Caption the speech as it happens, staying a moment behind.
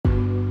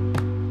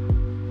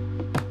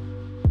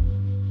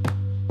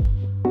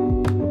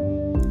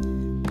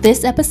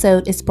This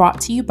episode is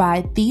brought to you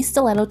by the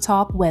Stiletto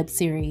Talk web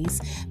series.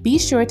 Be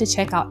sure to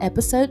check out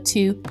episode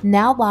 2,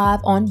 now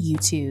live on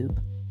YouTube.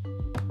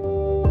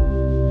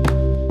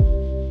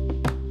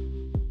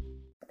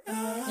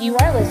 You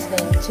are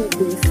listening to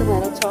the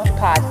Stiletto Talk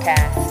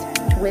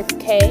podcast with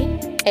Kay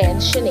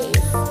and Shanice.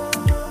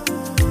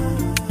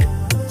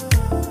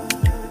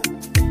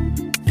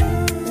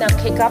 Now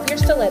kick off your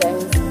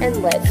stilettos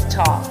and let's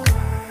talk.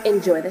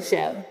 Enjoy the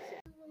show.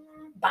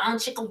 Bow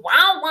chicka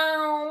wow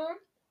wow.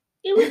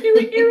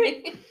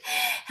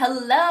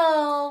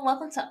 Hello,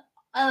 welcome to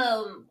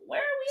where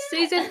are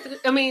we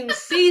at?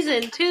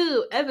 Season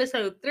 2,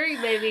 episode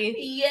 3, baby.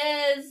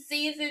 Yes,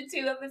 season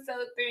 2,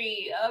 episode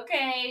 3.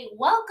 Okay,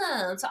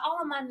 welcome to all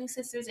of my new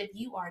sisters. If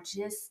you are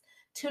just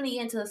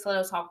tuning into the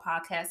Stiletto Talk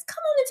podcast,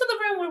 come on into the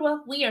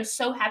room. We are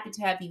so happy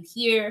to have you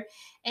here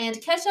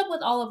and catch up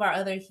with all of our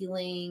other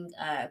healing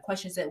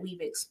questions that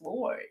we've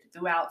explored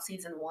throughout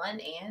season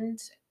 1 and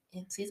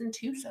in season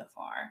 2 so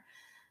far.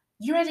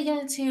 You ready to get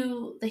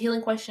into the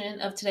healing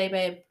question of today,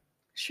 babe?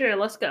 Sure,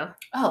 let's go.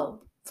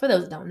 Oh, for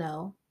those who don't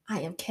know, I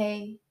am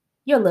Kay,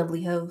 your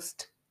lovely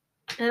host.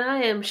 And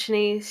I am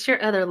Shanice,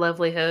 your other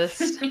lovely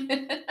host.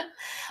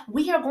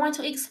 We are going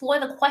to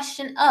explore the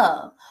question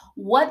of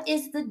what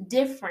is the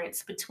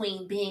difference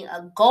between being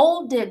a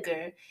gold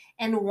digger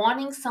and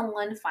wanting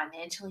someone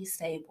financially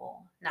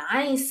stable. Now,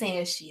 I ain't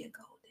saying she a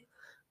gold digger.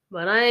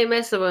 But I ain't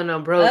messing with no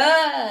broke.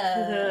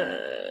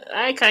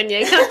 Alright,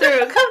 Kanye, come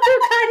through,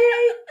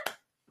 Kanye.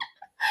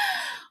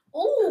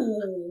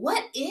 Ooh,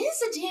 what is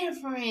the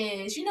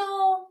difference?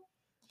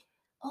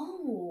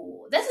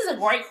 This is a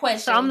great question.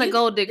 So I'm the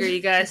gold digger,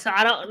 you guys. So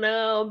I don't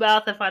know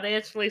about the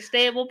financially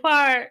stable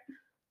part.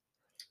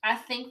 I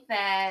think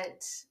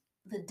that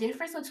the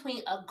difference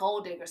between a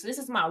gold digger, so this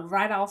is my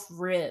right off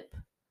rip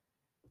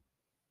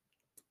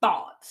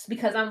thoughts,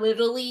 because we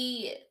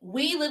literally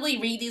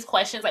read these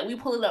questions, like we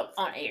pull it up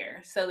on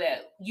air so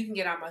that you can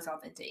get our most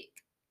authentic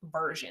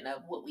version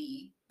of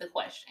the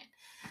question.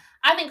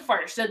 I think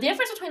first, the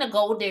difference between a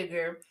gold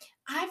digger,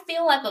 I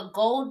feel like a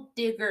gold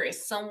digger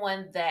is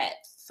someone that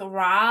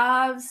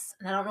thrives,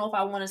 and I don't know if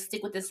I want to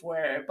stick with this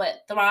word,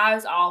 but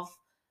thrives off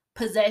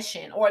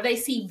possession, or they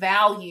see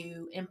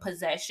value in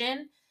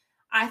possession.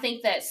 I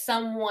think that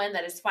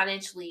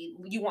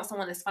you want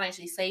someone that's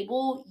financially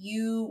stable,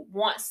 you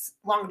want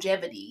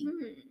longevity.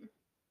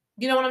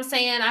 You know what I'm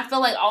saying? I feel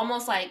like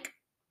almost like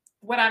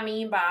what I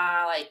mean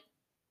by like,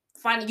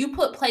 you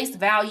place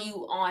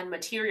value on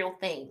material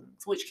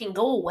things, which can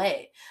go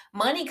away.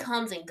 Money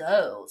comes and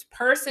goes.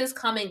 Purses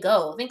come and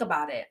go. Think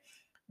about it.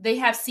 They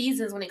have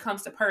seasons when it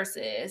comes to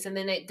purses, and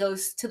then it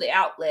goes to the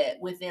outlet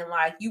within,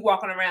 like, you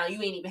walking around,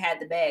 you ain't even had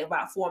the bag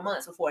about 4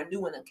 months before a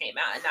new one came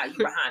out, and now you're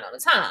behind on the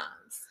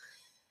times.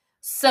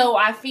 So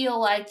I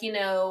feel like,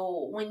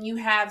 when you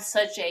have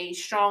such a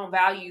strong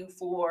value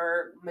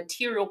for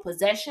material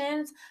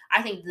possessions,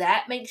 I think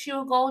that makes you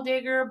a gold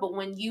digger. But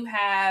when you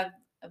have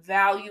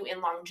value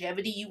in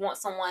longevity, you want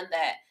someone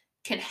that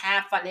can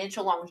have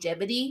financial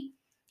longevity.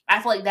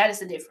 I feel like that is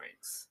the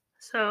difference.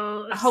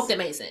 So I hope that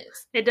makes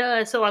sense. It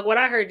does. So like what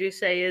I heard you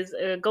say is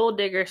a gold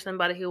digger is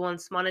somebody who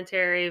wants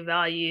monetary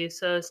value.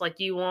 So it's like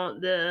you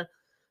want the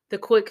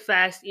quick,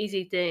 fast,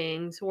 easy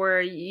things, where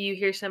you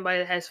hear somebody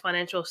that has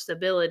financial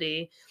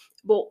stability.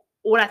 But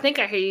what I think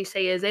I hear you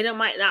say is they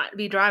might not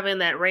be driving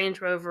that Range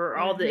Rover or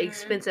all the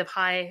expensive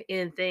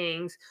high-end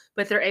things,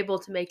 but they're able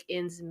to make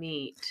ends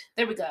meet.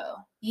 There we go.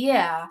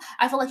 Yeah.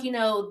 I feel like,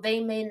 they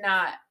may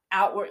not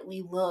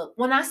outwardly look.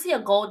 When I see a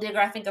gold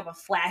digger, I think of a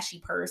flashy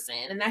person,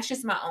 and that's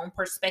just my own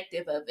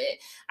perspective of it.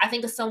 I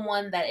think of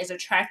someone that is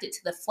attracted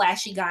to the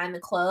flashy guy in the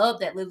club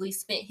that literally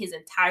spent his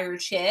entire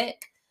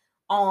check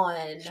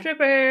on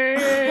strippers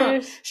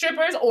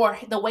or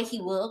the way he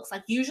looks.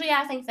 Like, usually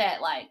I think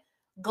that like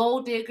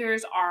gold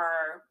diggers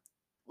are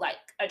like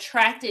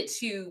attracted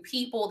to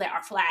people that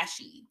are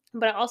flashy.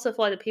 But I also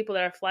feel like the people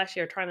that are flashy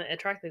are trying to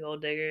attract the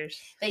gold diggers.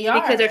 They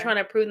are. Because they're trying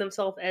to prove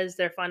themselves as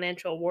their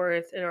financial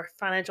worth or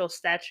financial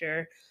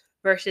stature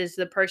versus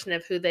the person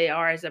of who they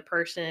are as a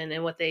person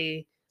and what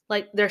they,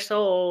 like, their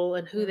soul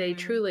and who they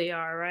truly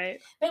are,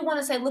 right? They want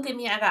to say, look at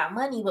me, I got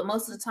money. But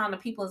most of the time, the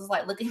people is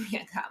like, look at me,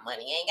 I got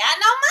money. Ain't got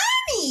no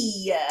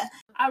money.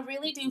 I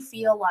really do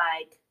feel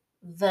like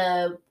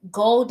the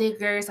gold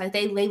diggers, like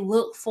they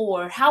look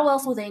for, how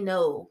else will they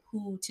know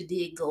who to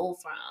dig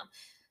gold from?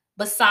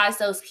 Besides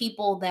those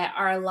people that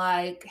are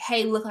like,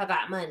 hey, look, I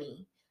got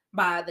money,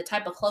 by the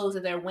type of clothes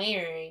that they're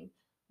wearing.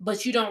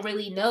 But you don't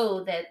really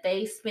know that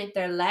they spent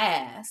their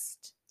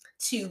last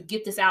to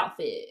get this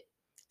outfit.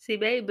 See,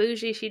 babe,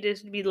 bougie, she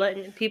just be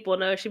letting people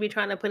know. She be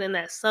trying to put in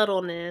that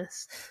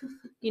subtleness.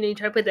 You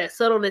try to put that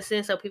subtleness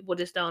in so people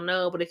just don't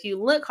know. But if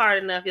you look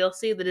hard enough, you'll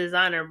see the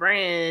designer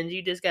brand.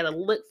 You just got to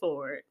look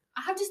for it.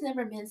 I've just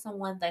never been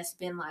someone that's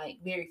been like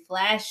very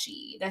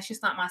flashy. That's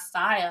just not my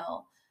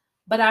style.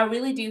 But I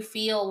really do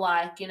feel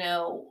like, when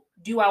I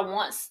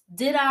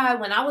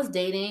was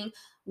dating,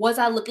 was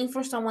I looking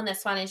for someone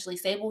that's financially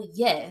stable?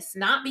 Yes.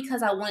 Not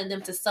because I wanted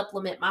them to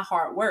supplement my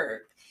hard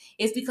work.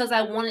 It's because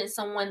I wanted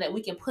someone that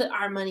we can put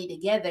our money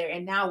together,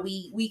 and now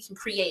we can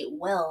create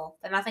wealth.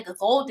 And I think a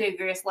gold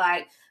digger is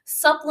like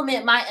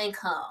supplement my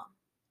income.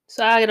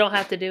 So I don't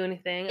have to do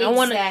anything. I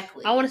want to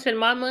Exactly. spend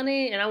my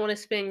money and I want to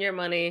spend your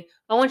money.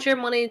 I want your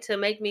money to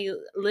make me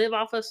live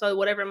off of, so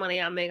whatever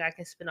money I make I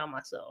can spend on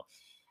myself.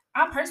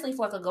 I personally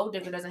feel like a gold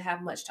digger doesn't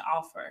have much to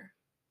offer.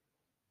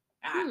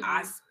 Hmm.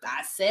 I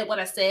said what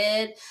I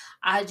said.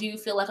 I do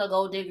feel like a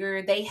gold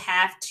digger. They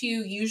have to,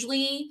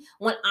 usually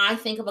when I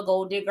think of a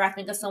gold digger, I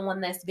think of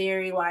someone that's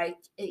very like,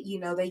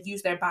 they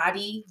use their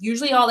body.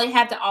 Usually all they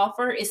have to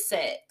offer is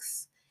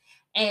sex.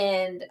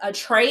 And a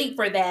trade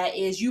for that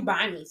is you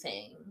buy me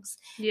things.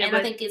 Yeah, And I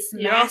but think it's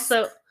you're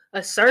also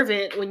a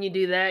servant when you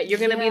do that. You're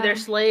gonna be their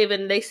yeah. slave,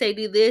 and they say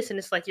do this, and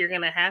it's like you're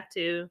gonna have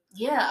to.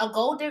 Yeah, a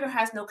gold digger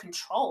has no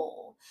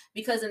control,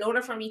 because in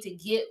order for me to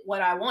get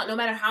what I want, no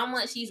matter how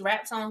much these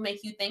rap songs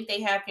make you think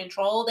they have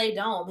control, they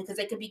don't, because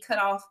they could be cut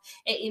off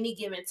at any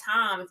given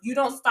time. If you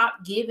don't stop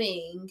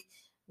giving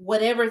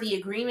whatever the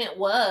agreement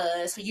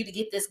was for you to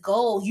get this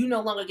goal, you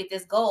no longer get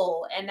this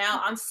goal. And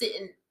now I'm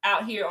sitting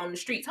out here on the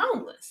streets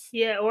homeless.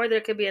 Yeah, or there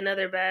could be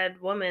another bad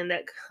woman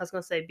that I was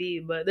gonna say be,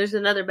 but there's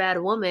another bad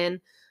woman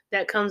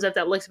that comes up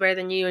that looks better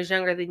than you, is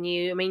younger than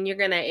you. I mean, you're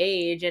gonna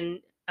age, and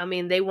I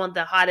mean, they want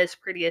the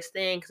hottest, prettiest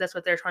thing because that's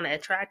what they're trying to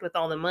attract with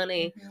all the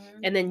money, Mhm.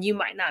 and then you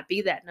might not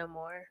be that no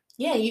more.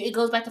 Yeah, it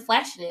goes back to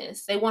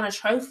flashiness. They want a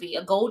trophy.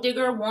 A gold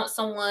digger wants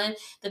someone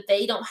that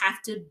they don't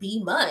have to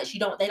be much. They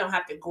don't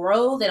have to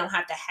grow. They don't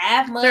have to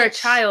have They're a much.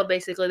 child,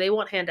 basically. They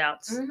want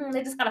handouts.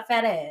 They just got a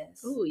fat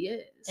ass Oh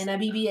yes. and a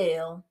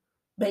BBL,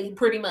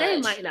 pretty They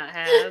much. might not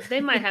have.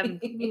 They might have.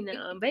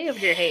 Bay if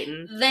you're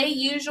hating. They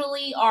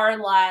usually are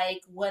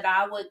like what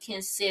I would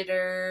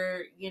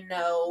consider,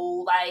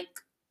 like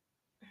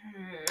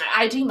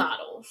IG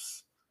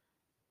models.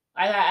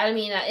 I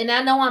mean, and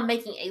I know I'm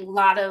making a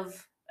lot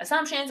of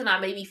assumptions, and I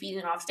may be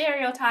feeding off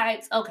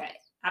stereotypes. Okay,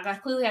 I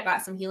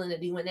got some healing to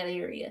do in that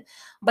area,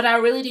 but I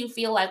really do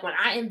feel like when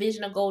I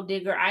envision a gold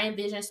digger, I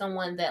envision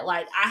someone that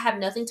like I have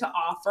nothing to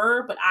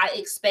offer, but I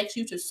expect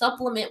you to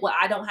supplement what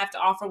I don't have to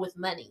offer with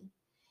money.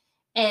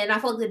 And I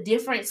feel like the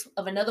difference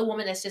of another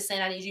woman that's just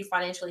saying I need you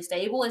financially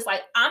stable is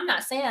like I'm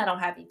not saying I don't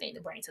have anything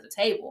to bring to the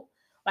table.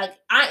 Like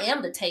I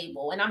am the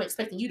table, and I'm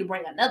expecting you to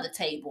bring another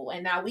table,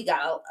 and now we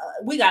got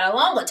a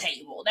longer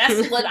table.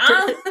 That's what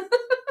I'm.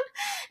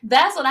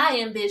 That's what I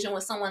envision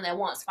with someone that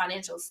wants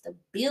financial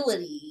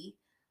stability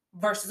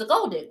versus a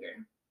gold digger.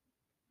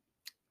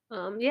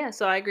 Yeah,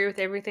 so I agree with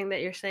everything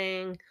that you're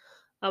saying.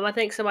 I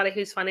think somebody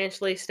who's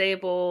financially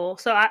stable.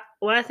 So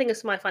when I think of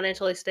somebody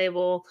financially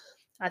stable,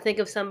 I think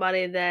of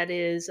somebody that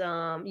is,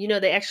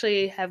 they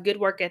actually have good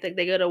work ethic.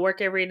 They go to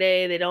work every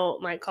day. They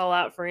don't like call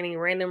out for any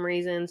random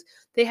reasons.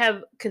 They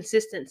have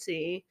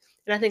consistency,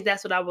 and I think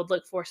that's what I would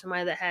look for.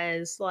 Somebody that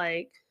has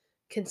like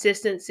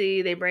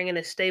consistency. They bring in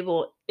a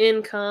stable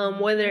income,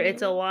 whether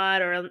it's a Hmm.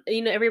 lot or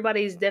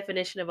everybody's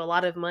definition of a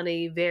lot of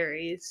money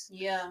varies.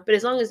 Yeah. But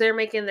as long as they're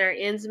making their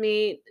ends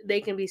meet,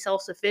 they can be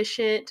self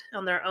sufficient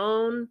on their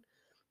own.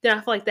 Then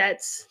I feel like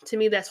that's to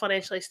me that's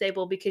financially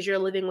stable because you're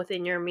living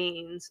within your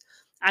means.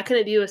 I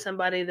couldn't be with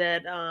somebody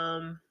that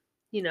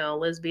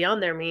lives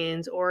beyond their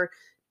means or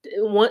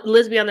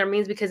lives beyond their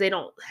means because they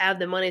don't have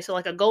the money. So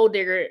like a gold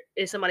digger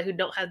is somebody who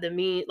don't have the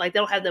mean, like they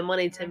don't have the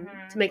money to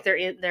Hmm. make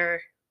their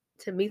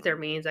to meet their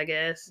means. I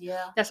guess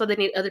Yeah. that's why they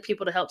need other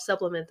people to help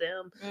supplement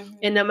them.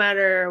 And no Hmm.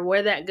 matter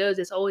where that goes,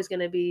 it's always going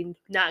to be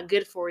not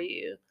good for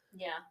you.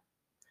 Yeah.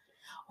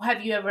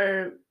 Have you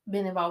ever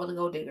been involved with a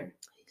gold digger?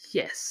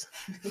 Yes.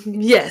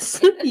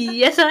 Yes.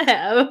 Yes, I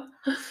have.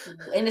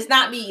 And it's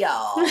not me,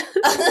 y'all.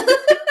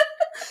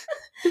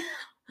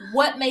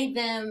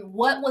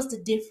 What was the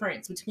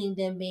difference between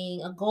them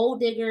being a gold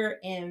digger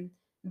and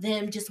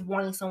them just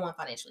wanting someone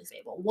financially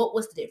stable? What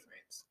was the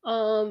difference?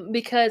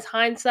 Because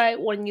hindsight,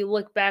 when you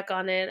look back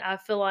on it, I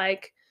feel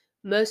like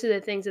most of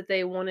the things that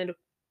they wanted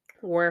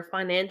were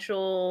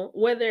financial,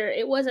 whether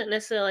it wasn't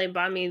necessarily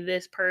buy me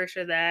this purse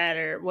or that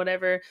or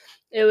whatever.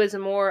 It was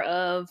more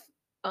of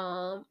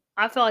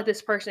I felt like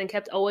this person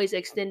kept always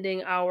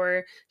extending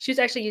she was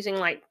actually using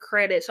like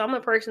credit. So I'm a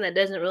person that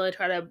doesn't really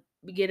try to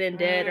get in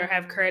debt or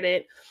have Mm,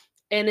 credit.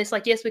 And it's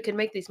like, yes, we could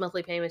make these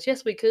monthly payments.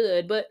 Yes, we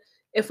could. But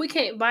if we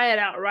can't buy it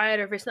outright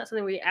or if it's not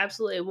something we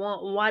absolutely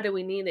want, why do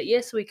we need it?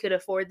 Yes, we could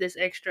afford this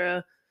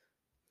extra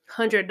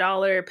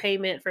 $100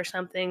 payment for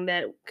something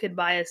that could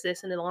buy us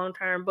this in the long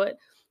term. But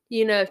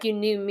if you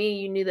knew me,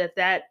 you knew that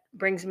that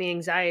brings me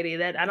anxiety.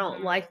 That I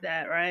don't like mhm.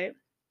 that, right?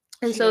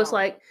 And She so it's don't.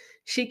 like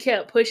she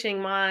kept pushing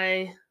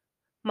my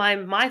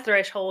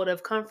threshold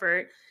of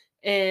comfort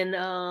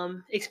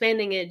and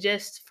expanding it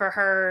just for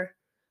her.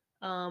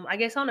 I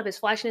guess I don't know if it's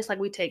flashiness. Like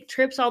we take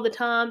trips all the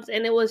times,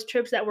 and it was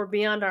trips that were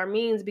beyond our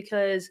means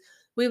because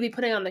we'd be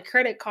putting on the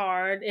credit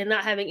card and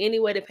not having any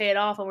way to pay it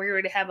off, and we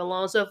already have a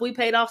loan. So if we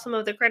paid off some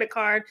of the credit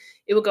card,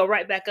 it would go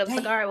right back up. It's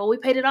like, Damn. all right, well we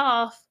paid it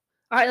off.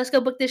 All right, let's go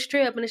book this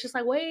trip, and it's just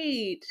like,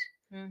 wait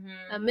a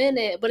Hmm.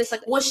 minute. But it's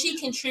like, Was she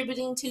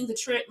contributing to the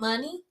trip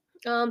money?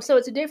 so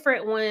it's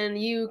different when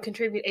you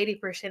contribute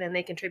 80% and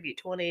they contribute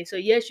 20. So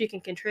yes, you can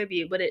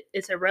contribute, but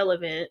it's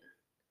irrelevant.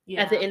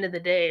 at the end of the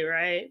day,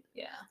 right?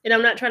 Yeah. And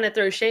I'm not trying to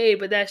throw shade,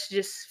 but that's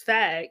just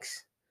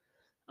facts.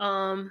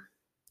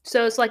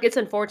 So it's like, it's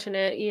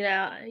unfortunate,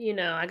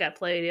 I got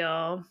played,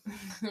 y'all.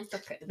 It's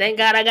okay. Thank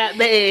God I got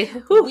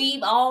paid.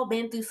 We've all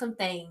been through some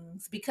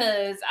things,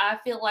 because I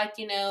feel like,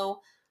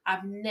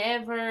 I've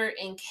never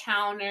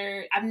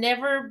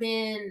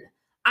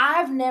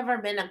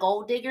been a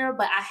gold digger,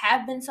 but I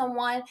have been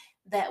someone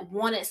that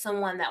wanted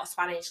someone that was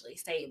financially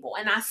stable.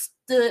 And I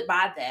stood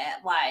by that.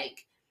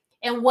 Like,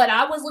 and what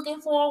I was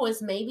looking for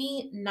was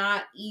maybe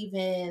not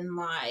even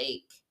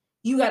like,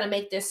 you got to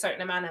make this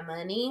certain amount of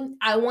money.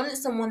 I wanted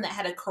someone that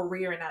had a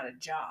career and not a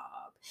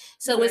job.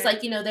 So it's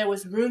like, there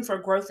was room for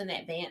growth and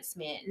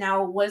advancement.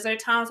 Now, was there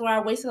times where I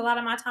wasted a lot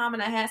of my time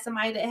and I had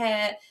somebody that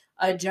had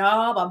a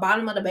job, a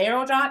bottom of the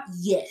barrel job?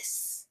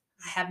 Yes.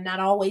 I have not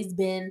always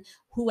been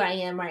who I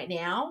am right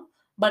now.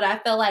 But I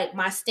felt like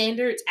my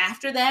standards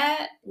after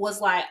that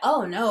was like,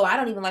 oh no, I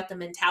don't even like the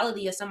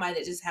mentality of somebody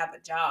that just have a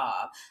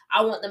job.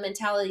 I want the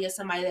mentality of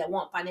somebody that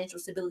want financial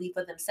stability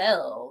for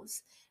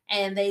themselves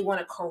and they want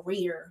a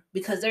career,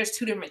 because there's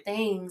two different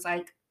things.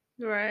 Like,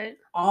 right.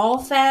 All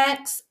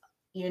facts,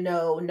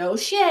 no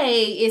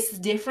shade. It's the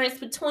difference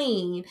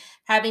between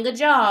having a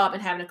job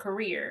and having a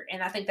career.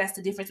 And I think that's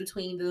the difference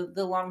between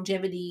the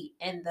longevity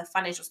and the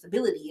financial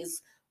stability,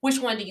 is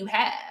which one do you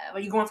have? Are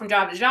you going from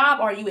job to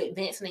job, or are you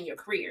advancing in your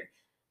career?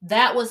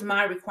 That was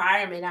my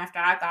requirement after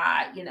I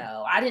got,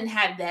 I didn't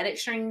have that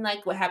extreme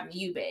like what happened to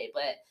you, babe,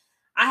 but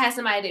I had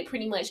somebody that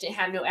pretty much didn't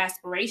have no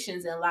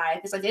aspirations in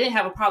life. It's like they didn't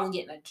have a problem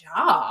getting a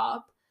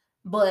job,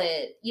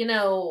 but,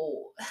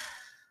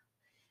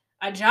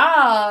 a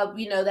job,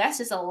 that's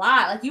just a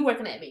lot. Like, you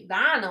working at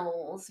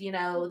McDonald's,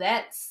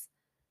 that's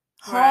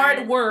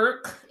hard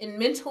work and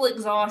mental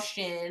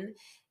exhaustion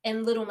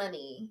and little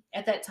money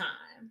at that time.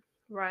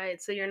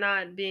 Right. So you're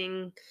not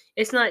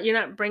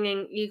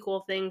bringing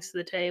equal things to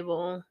the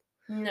table.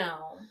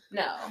 No.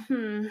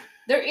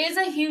 There is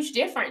a huge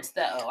difference,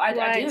 though.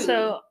 I do.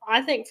 So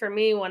I think for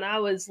me, when I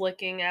was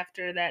looking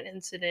after that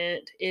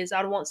incident, is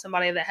I'd want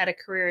somebody that had a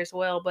career as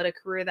well, but a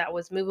career that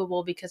was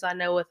movable, because I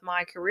know with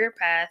my career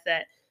path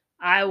that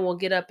I will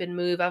get up and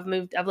move. I've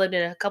lived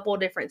in a couple of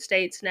different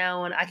states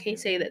now, and I can't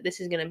say that this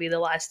is going to be the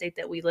last state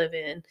that we live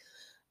in.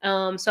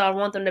 So I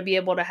want them to be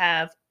able to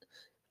have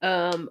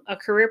a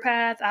career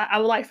path. I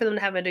would like for them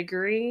to have a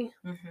degree.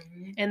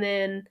 And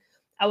then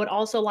I would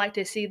also like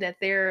to see that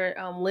their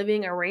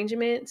living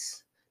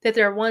arrangements, that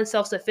they're, one,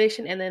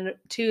 self-sufficient, and then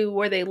two,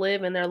 where they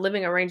live and their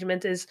living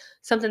arrangements is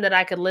something that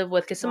I could live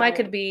with. Because somebody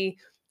could be,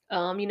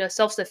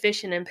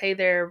 self-sufficient and pay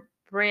their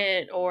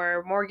rent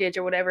or mortgage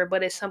or whatever,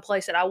 but it's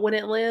someplace that I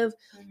wouldn't live,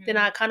 then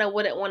I kind of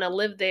wouldn't want to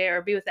live there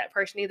or be with that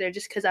person either,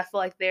 just because I feel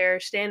like their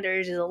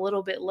standards is a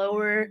little bit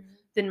lower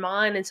than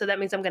mine, and so that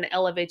means I'm going to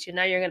elevate you.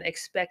 Now you're going to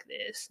expect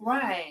this.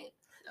 Right.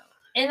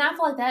 And I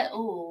feel like that,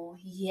 oh,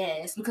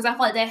 yes, because I feel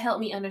like that helped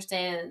me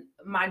understand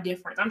my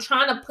difference. I'm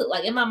trying to put,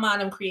 like, in my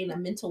mind, I'm creating a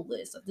mental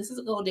list of, this is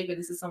a gold digger,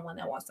 this is someone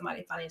that wants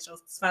somebody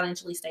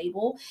financially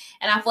stable.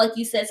 And I feel like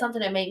you said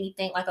something that made me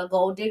think, like, a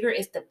gold digger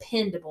is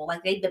dependable.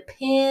 Like, they're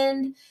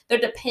dependent,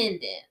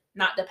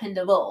 not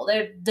dependable.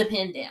 They're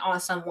dependent on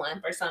someone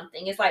for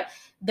something. It's like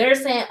they're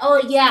saying, oh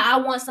yeah, I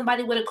want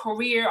somebody with a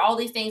career, all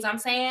these things I'm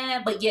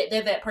saying, but yet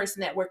they're that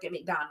person that work at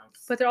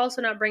McDonald's. But they're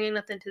also not bringing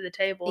nothing to the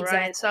table,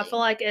 right? So I feel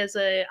like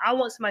I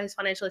want somebody who's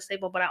financially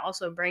stable, but I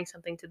also bring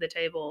something to the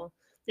table.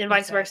 And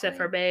vice versa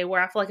for Bae,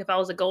 where I feel like if I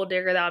was a gold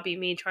digger, that would be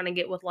me trying to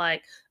get with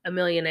like a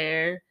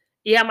millionaire.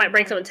 Yeah, I might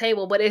bring something to the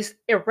table, but it's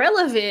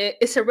irrelevant.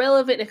 It's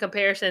irrelevant in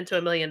comparison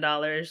to $1 million.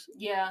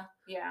 Yeah,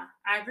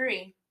 I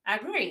agree.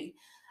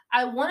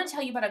 I want to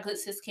tell you about a good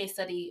sis case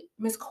study,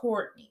 Miss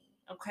Courtney.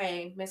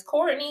 Okay, Miss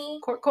Courtney.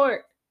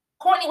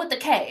 Courtney with a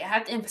K. I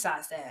have to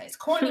emphasize that. It's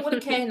Courtney with a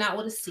K, not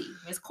with a C.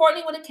 Miss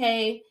Courtney with a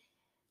K.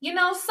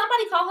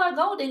 Somebody called her a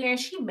gold digger, and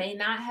she may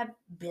not have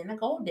been a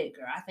gold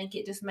digger. I think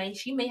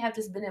she may have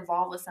just been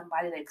involved with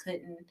somebody that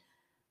couldn't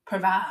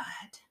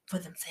provide for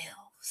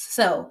themselves.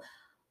 So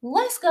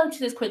let's go to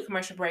this quick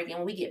commercial break, and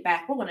when we get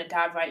back, we're going to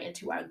dive right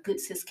into our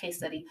good sis case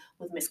study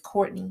with Miss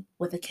Courtney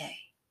with a K.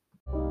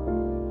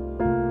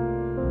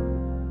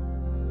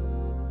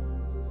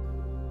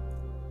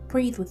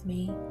 Breathe with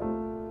me.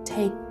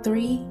 Take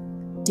 3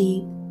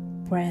 deep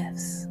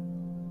breaths.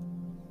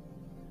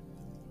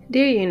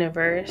 Dear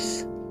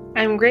universe,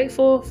 I am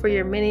grateful for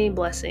your many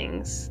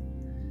blessings.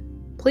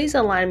 Please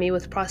align me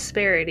with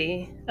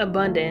prosperity,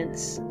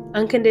 abundance,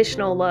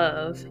 unconditional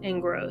love,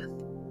 and growth.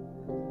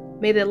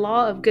 May the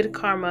law of good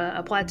karma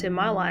apply to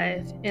my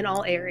life in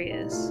all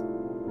areas.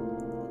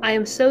 I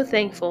am so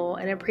thankful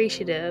and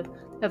appreciative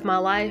of my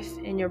life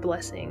and your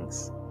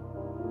blessings.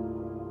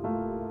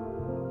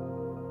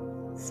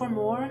 For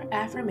more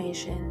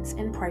affirmations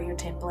and prayer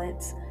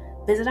templates,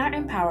 visit our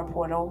Empower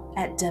portal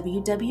at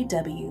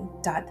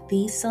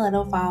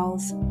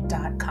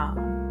www.thestilettofiles.com.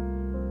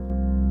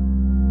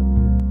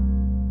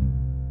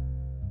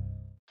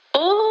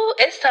 Ooh,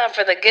 it's time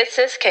for the Good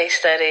Sis case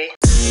study.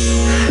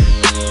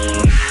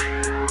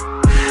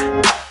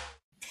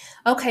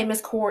 Okay,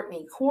 Miss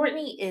Courtney.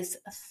 Courtney is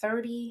a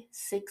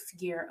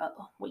 36-year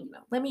old. Well,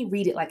 let me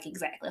read it like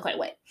exactly. Okay,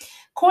 wait.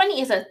 Courtney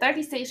is a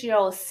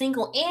 36-year-old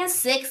single and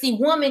sexy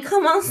woman.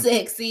 Come on,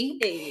 sexy.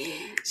 Hey.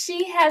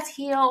 She has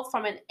healed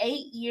from an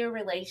 8-year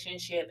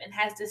relationship and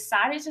has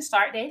decided to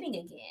start dating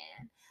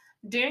again.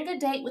 During a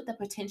date with a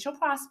potential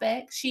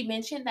prospect, she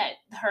mentioned that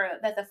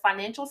the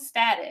financial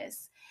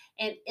status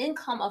and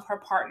income of her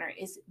partner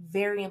is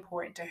very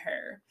important to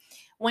her.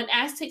 When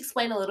asked to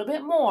explain a little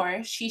bit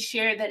more, she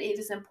shared that it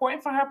is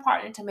important for her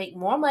partner to make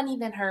more money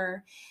than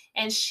her,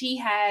 and she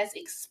has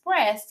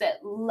expressed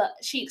that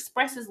she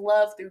expresses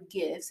love through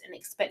gifts and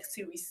expects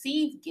to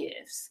receive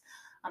gifts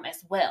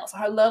as well. So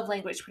her love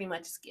language pretty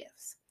much is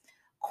gifts.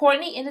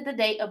 Courtney ended the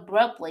date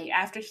abruptly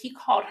after he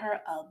called her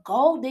a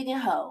gold digging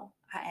hoe.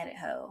 I added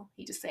hoe.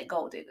 He just said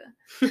gold digger.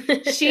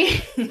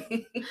 She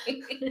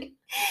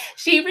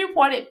she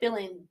reported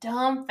feeling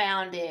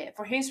dumbfounded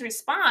for his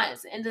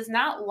response and does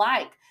not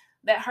like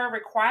that her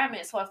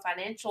requirements for a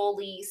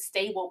financially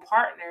stable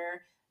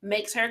partner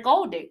makes her a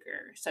gold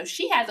digger. So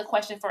she has a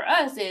question for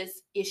us: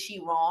 is she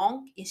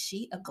wrong? Is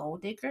she a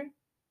gold digger?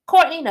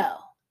 Courtney, no.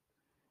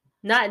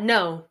 Not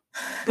no,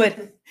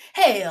 but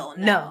Hell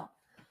no. no.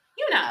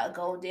 You're not a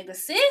gold digger,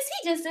 sis.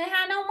 He just didn't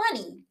have no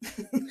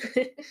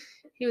money.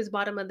 He was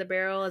bottom of the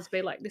barrel, as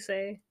they like to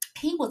say.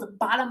 He was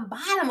bottom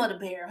of the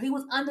barrel. He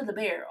was under the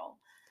barrel.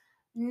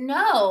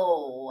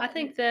 No. I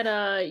think that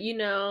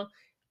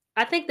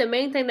I think the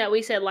main thing that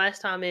we said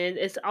last time is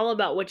it's all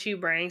about what you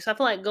bring. So I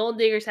feel like gold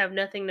diggers have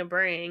nothing to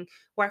bring.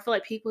 Where I feel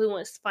like people who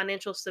want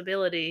financial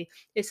stability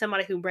is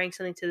somebody who brings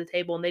something to the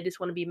table and they just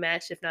want to be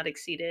matched, if not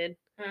exceeded.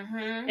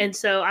 Mm-hmm. And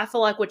so I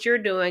feel like what you're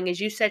doing is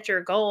you set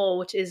your goal,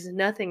 which is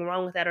nothing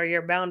wrong with that, or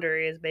your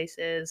boundary, as base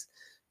is.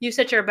 You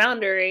set your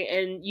boundary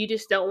and you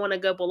just don't want to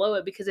go below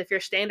it because if your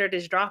standard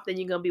is dropped, then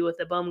you're gonna be with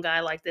a bum guy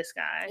like this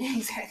guy.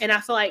 Exactly. And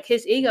I feel like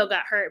his ego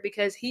got hurt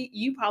because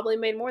you probably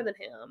made more than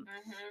him.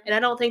 Mm-hmm. And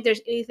I don't think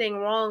there's anything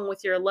wrong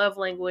with your love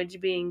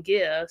language being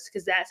gifts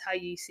because that's how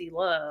you see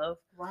love.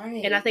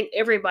 Right. And I think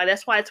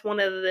that's why it's one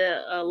of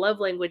the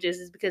love languages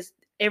is because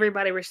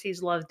everybody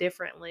receives love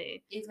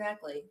differently.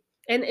 Exactly.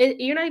 And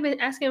you're not even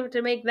asking them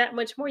to make that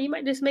much more. You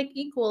might just make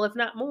equal, if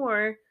not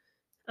more.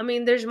 I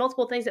mean, there's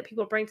multiple things that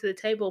people bring to the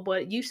table,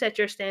 but you set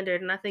your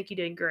standard, and I think you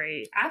did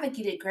great. I think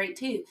you did great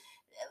too.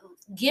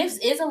 Gifts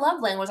is a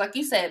love language, like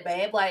you said,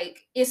 babe.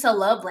 Like it's a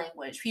love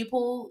language.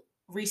 People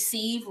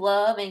receive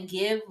love and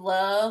give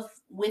love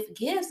with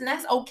gifts, and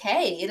that's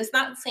okay. It is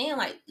not saying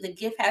like the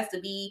gift has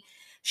to be.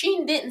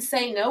 She didn't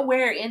say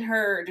nowhere in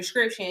her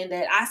description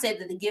that I said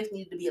that the gift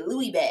needed to be a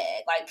Louis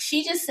bag. Like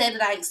she just said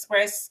that I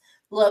express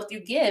love through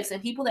gifts,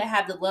 and people that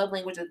have the love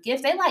language of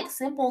gifts, they like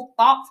simple,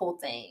 thoughtful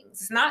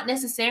things. It's not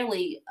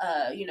necessarily,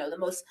 the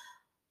most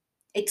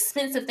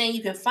expensive thing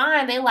you can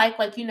find. They like,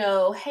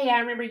 hey, I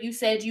remember you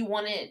said you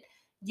wanted,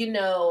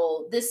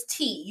 this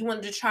tea. You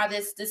wanted to try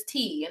this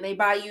tea, and they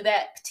buy you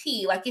that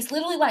tea. Like it's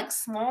literally like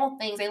small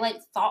things. They like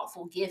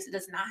thoughtful gifts. It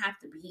does not have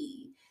to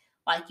be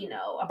like,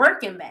 a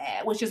Birkin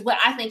bag, which is what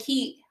I think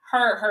he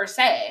heard her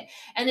say.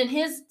 And in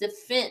his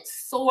defense,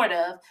 sort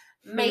of,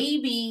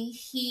 maybe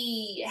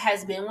he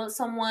has been with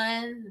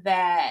someone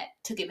that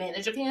took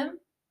advantage of him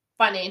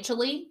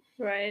financially.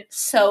 Right.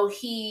 So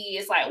he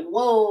is like,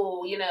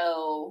 whoa,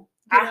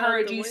 I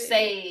heard you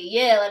say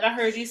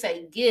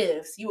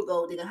gifts. You would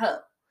go dig a hoe.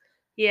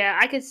 Yeah,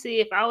 I could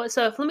see if I was.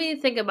 So if let me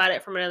think about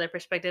it from another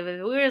perspective.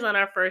 If we was on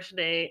our first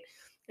date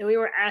and we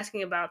were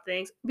asking about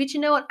things, but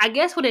you know what? I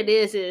guess what it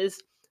is.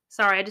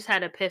 Sorry, I just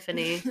had an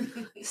epiphany.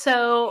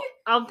 So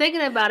I'm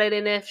thinking about it,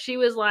 and if she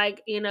was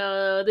like, these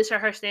are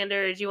her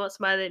standards. You want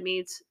somebody that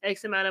meets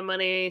X amount of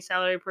money,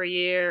 salary per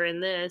year,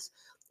 and this.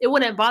 It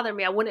wouldn't bother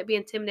me. I wouldn't be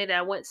intimidated.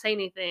 I wouldn't say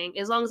anything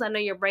as long as I know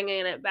you're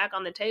bringing it back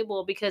on the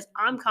table because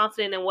I'm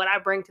confident in what I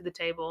bring to the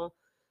table.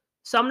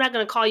 So I'm not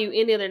going to call you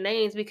any other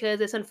names because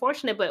it's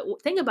unfortunate. But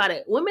think about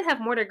it. Women have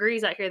more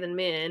degrees out here than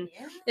men.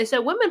 Yeah. And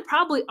so women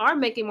probably are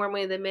making more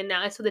money than men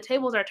now. And so the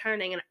tables are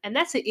turning. And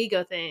that's an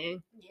ego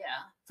thing. Yeah,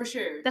 for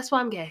sure. That's why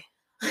I'm gay.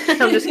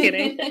 I'm just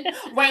kidding.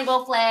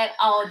 Rainbow flag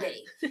all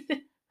day.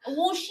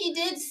 Well, she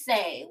did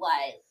say,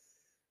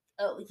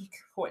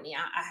 Courtney,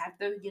 I have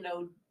to,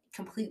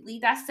 completely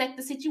dissect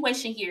the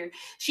situation here.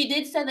 She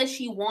did say that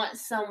she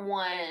wants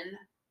someone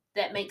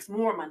that makes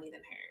more money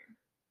than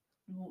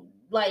her.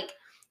 Like,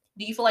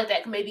 do you feel like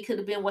that maybe could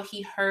have been what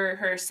he heard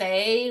her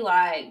say,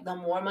 like the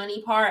more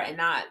money part, and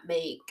not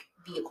make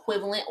the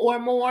equivalent or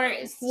more?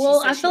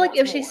 Well, I feel like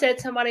if she said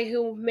somebody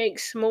who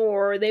makes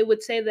more, they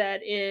would say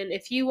that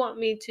if you want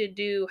me to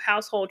do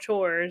household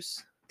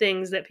chores,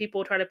 things that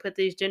people try to put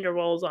these gender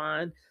roles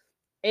on,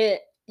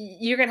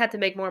 you're gonna have to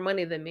make more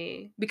money than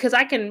me because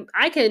I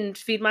can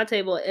feed my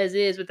table as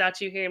is without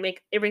you here and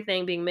make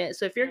everything being met.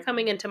 So if you're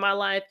coming into my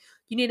life,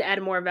 you need to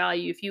add more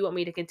value if you want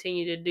me to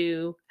continue to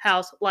do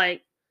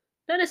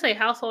not to say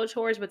household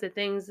chores, but the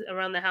things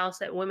around the house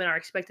that women are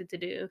expected to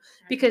do.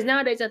 Because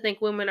nowadays I think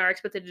women are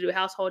expected to do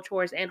household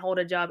chores and hold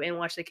a job and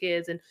watch the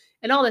kids and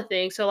all the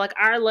things. So like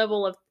our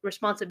level of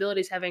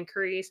responsibilities have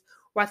increased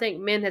where I think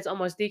men has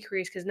almost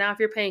decreased because now if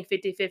you're paying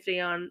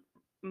 50-50 on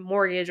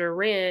mortgage or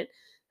rent,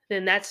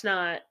 then that's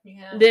not.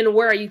 Yeah. Then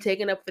where are you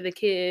taking up for the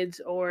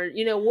kids, or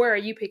where are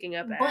you picking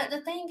up But at?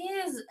 the thing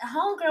is,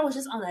 homegirl was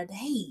just on a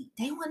date.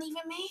 They weren't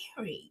even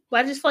married.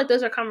 But I just feel like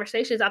those are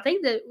conversations. I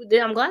think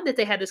I'm glad that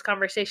they had this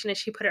conversation and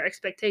she put her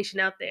expectation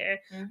out there.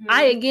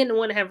 I Mm-hmm. again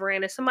want to have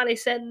ran. If somebody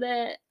said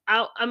that,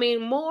 I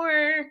mean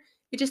more.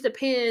 It just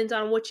depends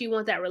on what you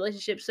want that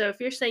relationship. So if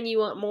you're saying you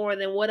want more,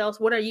 then what else?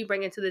 What are you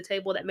bringing to the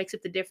table that makes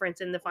up the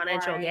difference in the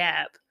financial Right.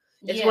 gap?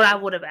 Is what I Yeah.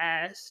 would have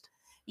asked.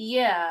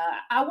 Yeah,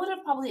 I would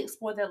have probably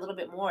explored that a little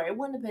bit more. It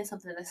wouldn't have been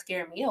something that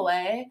scared me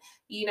away.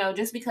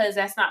 Just because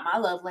that's not my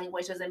love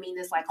language doesn't mean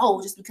it's like,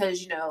 oh, just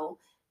because,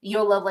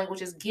 your love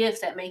language is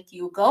gifts that make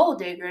you a gold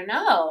digger.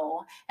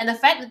 No. And the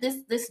fact that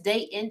this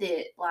date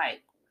ended,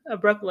 like,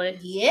 Abruptly.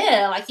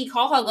 yeah, like he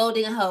called her gold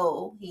digger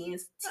hoe.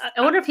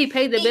 I wonder if he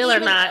paid the bill or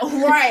Even not.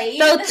 right.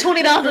 Throw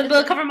 $20 on the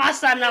bill, cover my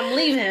side, and I'm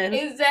leaving.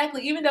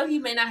 Exactly. Even though he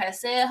may not have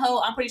said hoe,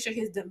 I'm pretty sure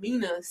his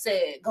demeanor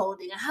said gold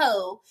digger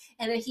hoe,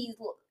 and then he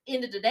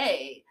ended the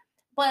day.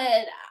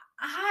 But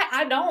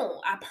I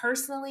don't. I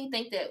personally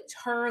think that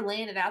her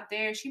laying it out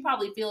there, she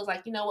probably feels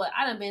like, you know what,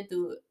 I done been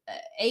through an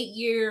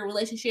 8-year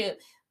relationship.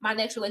 My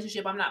next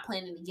relationship, I'm not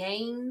playing any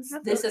games.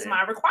 That's This is okay.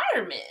 my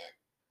requirement.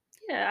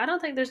 Yeah, I don't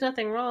think there's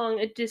nothing wrong.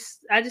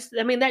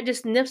 I mean, that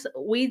just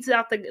weeds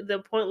out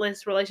the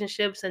pointless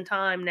relationships and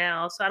time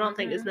now. So I don't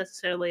think it's Hmm.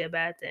 necessarily a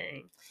bad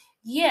thing.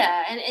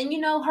 Yeah, and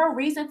her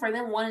reason for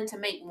them wanting to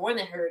make more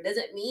than her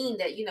doesn't mean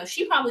that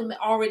she probably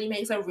already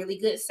makes a really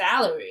good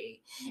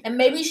salary, and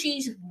maybe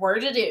she's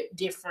worded it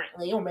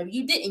differently, or maybe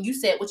you didn't. You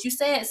said what you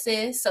said,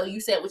 sis. So you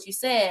said what you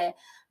said,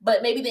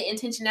 but maybe the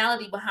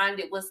intentionality behind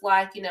it was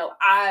like,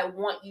 I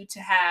want you to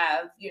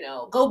have,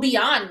 go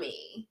beyond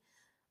me.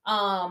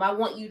 I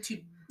want you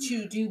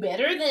to do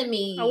better than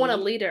I want a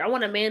me. leader. I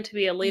want a man to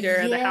be a leader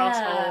of the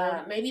household.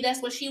 Yeah, maybe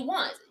that's what she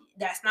wants.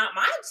 That's not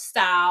my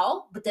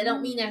style, but that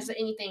don't mean there's Mm.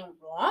 anything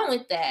wrong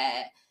with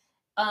that.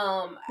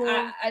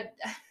 Well,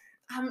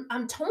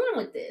 I'm torn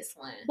with this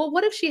one. well,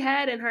 what if she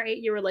had in her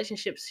 8-year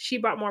relationships, she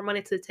brought more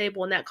money to the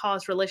table and that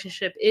caused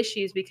relationship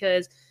issues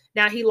because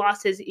now he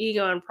lost his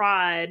ego and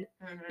pride.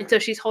 And Hmm. so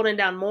she's holding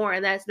down more,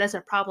 and that's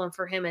a problem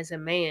for him as a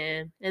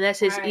man, and that's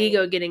his Right,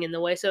 ego getting in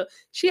the way. So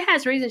she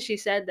has reason she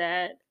said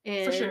that, for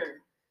and sure.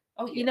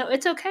 Oh yeah.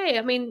 it's okay.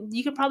 I mean,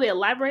 you could probably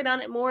elaborate on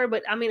it more,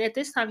 but I mean, at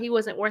this time, he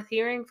wasn't worth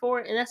hearing for,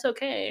 and that's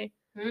okay.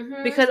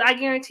 Hmm. Because I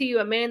guarantee you,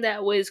 a man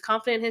that was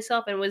confident in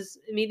himself and was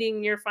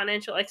meeting your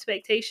financial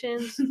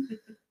expectations,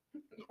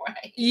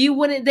 Right.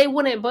 they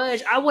wouldn't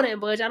budge. I wouldn't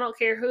budge. I don't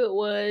care who it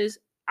was.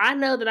 I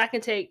know that I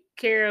can take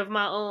care of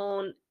my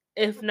own,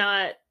 if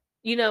not,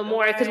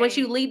 more. Because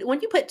Right.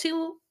 when you put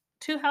two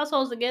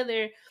households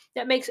together,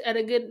 that makes at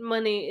a good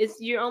money.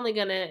 You're only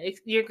gonna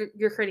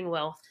you're creating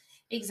wealth.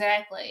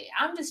 Exactly.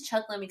 I'm just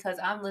chuckling because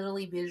I'm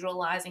literally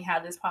visualizing how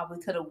this probably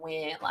could have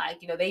went. Like,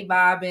 they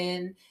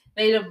vibing,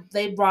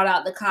 they brought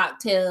out the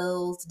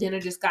cocktails, dinner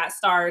just got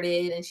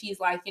started, and she's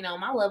like,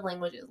 my love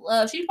language is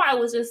love. She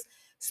probably was just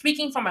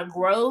speaking from an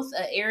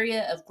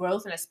area of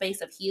growth and a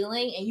space of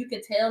healing, and you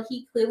can tell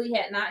he clearly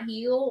had not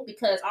healed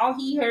because all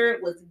he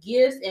heard was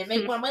gifts and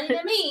make more money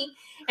than me.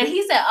 And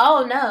he said,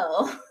 "Oh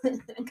no,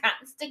 got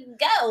to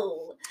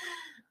go.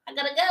 I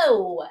gotta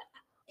go."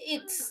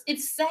 It's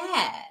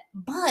sad,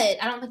 but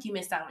I don't think you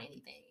missed out on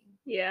anything.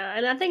 Yeah,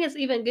 and I think it's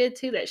even good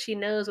too that she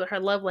knows what her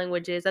love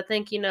language is. I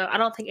think, I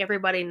don't think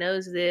everybody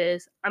knows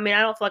this. I mean,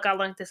 I don't feel like I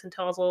learned this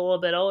until I was a little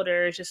bit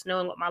older, is just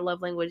knowing what my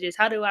love language is.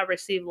 How do I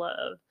receive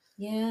love?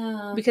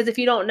 Yeah. Because if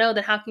you don't know,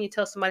 then how can you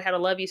tell somebody how to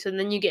love you? So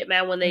then you get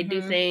mad when they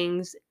do Mhm.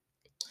 things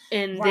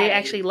and they Right.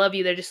 actually love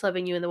you. They're just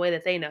loving you in the way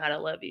that they know how to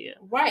love you.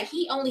 Right.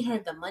 He only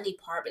heard the money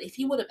part, but if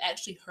he would have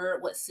actually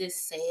heard what sis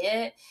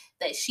said,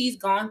 that she's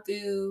gone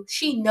through,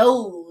 she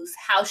knows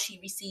how she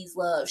receives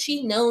love.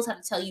 She knows how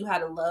to tell you how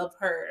to love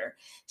her.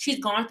 She's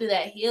gone through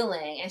that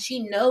healing and she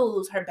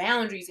knows her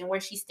boundaries and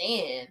where she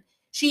stands.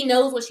 She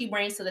knows what she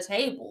brings to the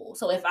table.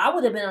 So if I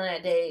would have been on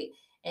that date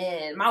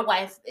and my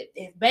wife,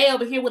 if Bay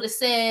over here would have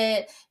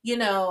said,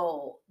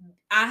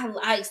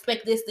 I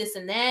expect this, this,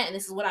 and that, and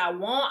this is what I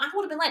want, I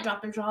would have been like,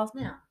 drop them draws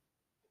now.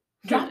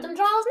 Drop them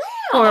draws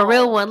For a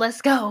real now. one,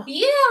 let's go.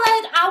 Yeah,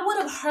 like I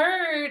would have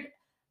heard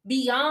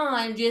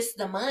beyond just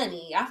the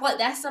money. I feel like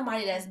that's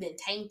somebody that's been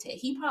tainted.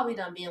 He probably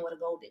done been with a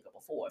gold digger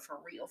before, for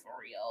real, for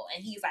real.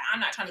 And he's like, I'm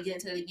not trying to get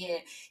into it again.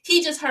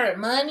 He just heard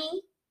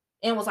money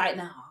and was like,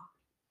 nah,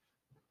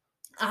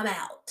 I'm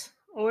out.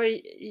 Or,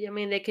 I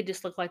mean, they could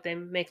just look like they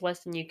make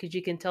less than you because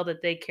you can tell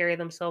that they carry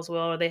themselves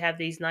well or they have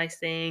these nice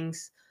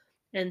things.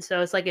 And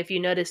so it's like if you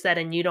notice that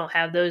and you don't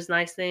have those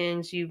nice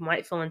things, you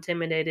might feel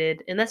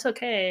intimidated. And that's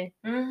okay.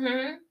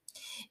 Mm-hmm.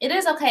 It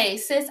is okay,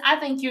 sis. I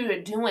think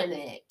you're doing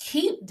it.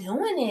 Keep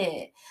doing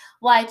it.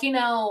 Like,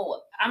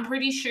 I'm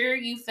pretty sure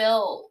you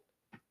felt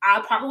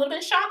I probably would have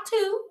been shocked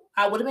too.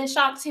 I would have been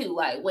shocked too.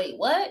 Like, wait,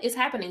 what is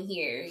happening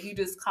here? You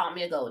just called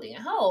me a golden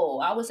hoe.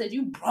 I would say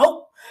you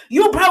broke.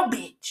 You broke,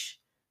 bitch.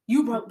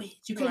 You broke,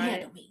 bitch. You can't Right.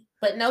 handle me.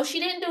 But no, she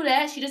didn't do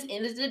that. She just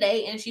ended the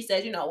day and she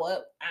said, you know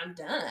what? I'm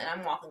done.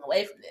 I'm walking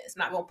away from this. I'm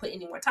not going to put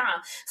any more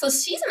time. So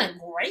she's in a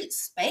great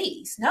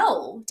space.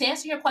 No, to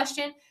answer your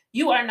question,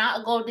 you are not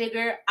a gold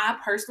digger. I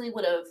personally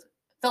would have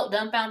felt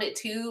dumbfounded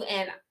too,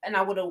 and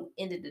I would have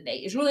ended the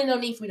date. There's really no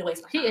need for me to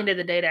waste my time. She ended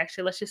the date,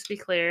 actually. Let's just be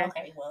clear.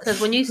 Okay, well.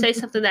 Because when you say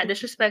something that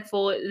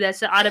disrespectful,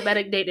 that's an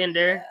automatic date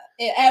ender.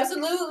 Yeah,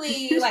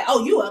 absolutely. Like,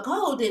 oh, you a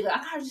gold digger.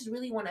 I just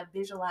really want to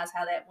visualize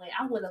how that went.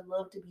 I would have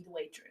loved to be the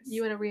waitress.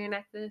 You want to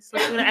reenact this?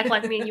 Like, you want to act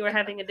like me and you were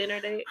having a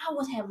dinner date? I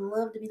would have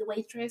loved to be the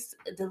waitress,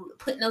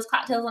 putting those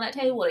cocktails on that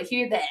table, to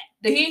hear that.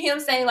 To hear him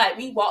say, like,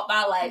 me walk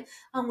by, like,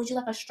 would you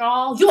like a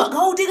straw? You a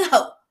gold digger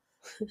hoe.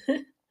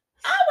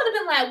 I would have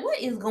been like, what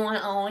is going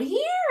on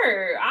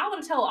here? I would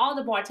have told all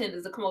the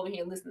bartenders to come over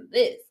here and listen to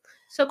this.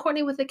 So,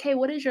 Courtney with a K,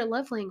 what is your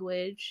love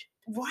language?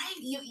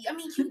 Right?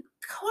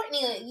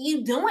 Courtney,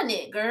 you doing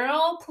it,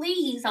 girl.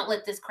 Please don't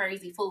let this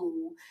crazy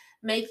fool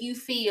make you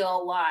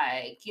feel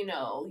like,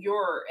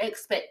 your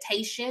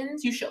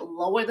expectations, you should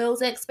lower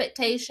those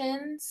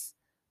expectations.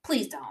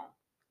 Please don't.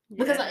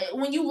 Because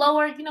when you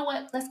lower, you know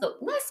what? Let's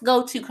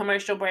go to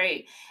commercial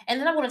break. And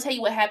then I'm going to tell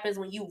you what happens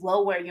when you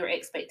lower your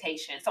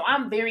expectations. So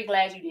I'm very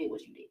glad you did what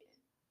you did.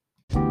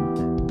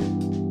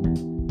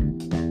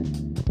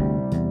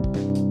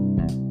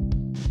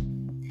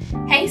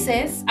 Hey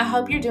sis, I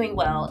hope you're doing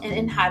well and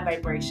in high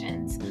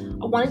vibrations.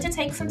 I wanted to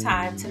take some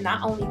time to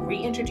not only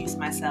reintroduce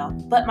myself,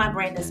 but my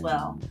brand as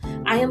well.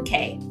 I am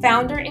Kay,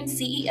 founder and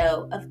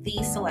CEO of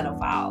The Stiletto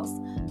Files.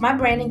 My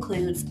brand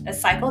includes a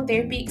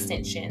psychotherapy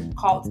extension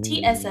called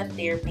TSF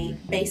Therapy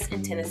based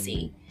in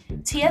Tennessee.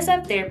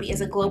 TSF Therapy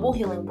is a global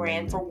healing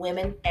brand for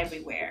women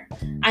everywhere.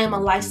 I am a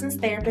licensed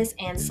therapist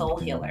and soul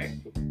healer.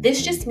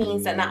 This just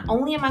means that not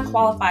only am I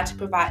qualified to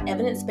provide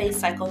evidence-based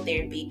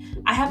psychotherapy,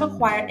 I have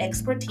acquired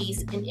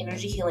expertise in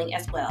energy healing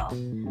as well.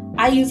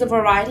 I use a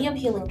variety of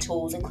healing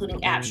tools,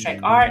 including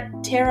abstract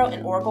art, tarot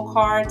and oracle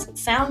cards,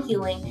 sound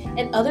healing,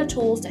 and other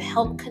tools to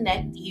help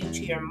connect you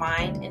to your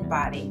mind and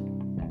body.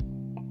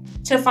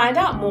 To find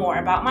out more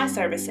about my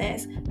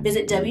services,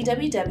 visit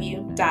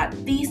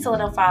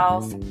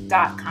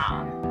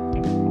www.thestilettofiles.com.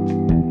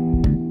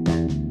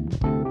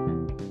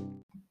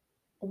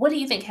 What do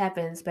you think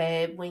happens,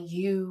 babe, when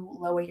you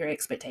lower your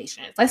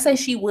expectations? Let's say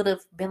she would have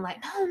been like,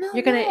 no.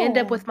 You're going to end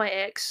up with my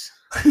ex.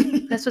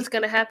 That's what's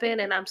going to happen,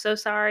 and I'm so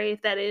sorry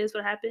if that is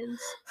what happens.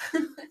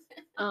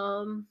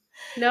 No,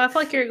 I feel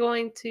like you're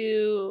going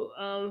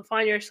to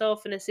find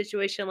yourself in a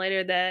situation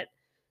later that,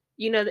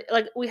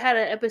 like we had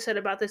an episode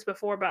about this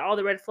before, about all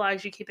the red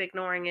flags, you keep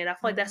ignoring it. I feel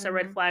like that's a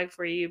red flag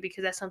for you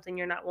because that's something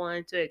you're not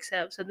willing to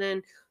accept. So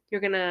then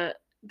you're going to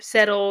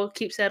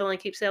keep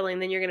settling,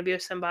 then you're going to be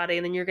with somebody,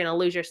 and then you're going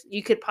to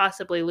you could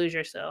possibly lose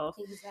yourself.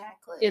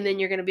 Exactly. And then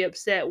you're going to be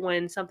upset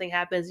when something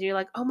happens and you're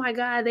like, oh my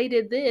God, they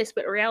did this.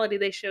 But in reality,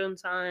 they showed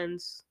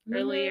signs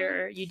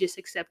earlier. You just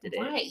accepted it.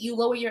 Right. You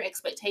lower your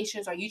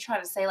expectations, or you try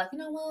to say like,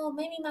 well,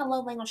 maybe my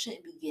love language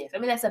shouldn't be gifts. I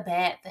mean, that's a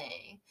bad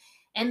thing.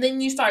 And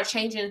then you start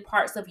changing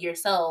parts of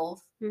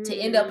yourself to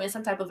end up in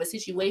some type of a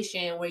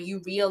situation where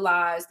you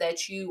realize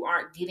that you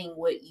aren't getting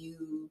what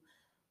you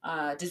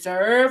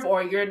deserve,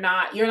 or you're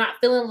not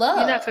feeling love.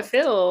 You're not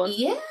fulfilled.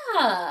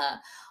 Yeah.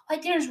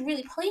 Like,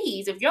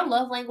 please, if your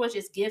love language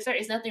is gifts, there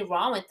is nothing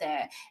wrong with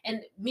that.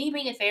 And me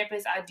being a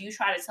therapist, I do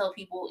try to tell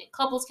people in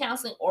couples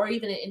counseling or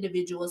even in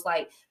individuals,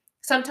 like,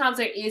 sometimes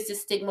there is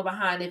this stigma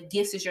behind if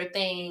gifts is your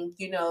thing,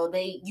 you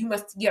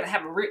gotta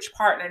have a rich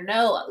partner.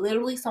 No,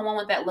 literally someone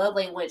with that love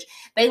language,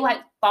 they like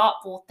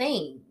thoughtful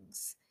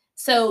things.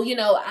 So,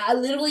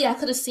 I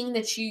could have seen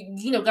that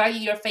you got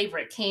you your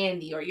favorite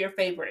candy or your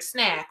favorite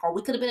snack, or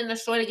we could have been in the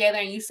store together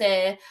and you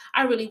said,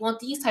 I really want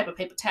these type of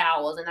paper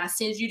towels, and I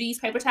send you these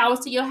paper towels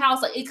to your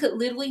house. Like, it could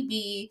literally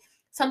be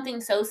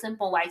something so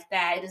simple like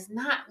that. It does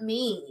not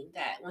mean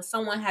that when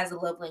someone has a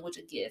love language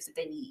of gifts that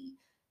they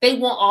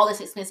want all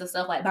this expensive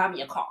stuff, like buy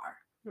me a car.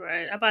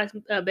 Right. I buy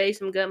Bae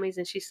some gummies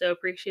and she's so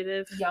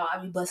appreciative. Y'all, I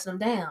be busting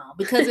them down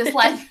because it's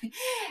like,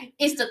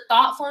 it's the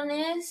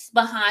thoughtfulness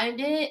behind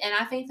it. And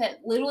I think that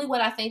literally what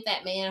I think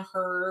that man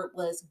heard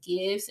was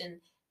gifts, and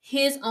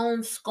his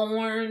own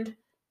scorned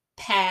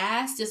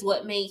past is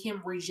what made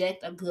him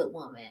reject a good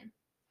woman.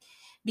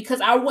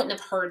 Because I wouldn't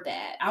have heard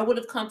that. I would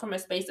have come from a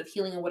space of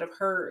healing and would have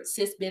heard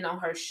sis been on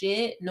her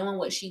shit, knowing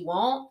what she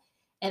want.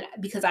 And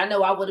because I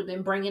know I would have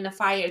been bringing the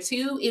fire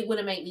too, it would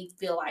have made me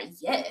feel like,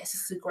 yes,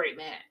 this is a great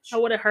match. I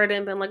would have heard it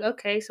and been like,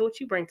 okay, so what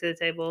you bring to the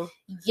table?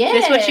 Yeah.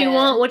 This what you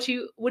want? What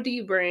do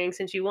you bring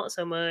since you want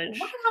so much?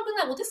 Why would I be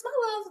like, well, this my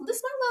love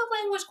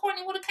language,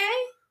 Courtney with a K?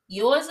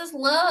 Yours is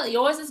love.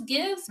 Yours is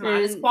gifts.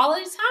 Mine is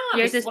quality time.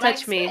 Yours is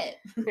touch me.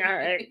 All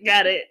right,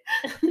 got it.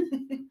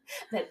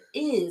 That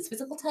is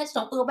physical touch.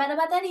 Don't feel bad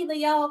about that either,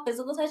 y'all.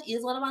 Physical touch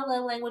is one of my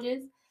love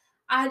languages.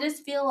 I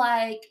just feel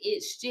like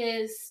it's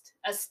just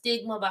a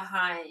stigma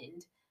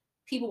behind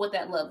people with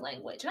that love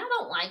language. And I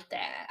don't like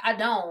that. I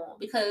don't,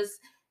 because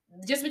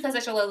just because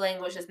that's your love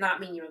language does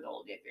not mean you're a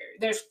gold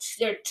digger.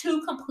 They're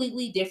two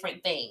completely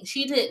different things.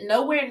 She did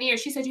nowhere near.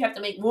 She said you have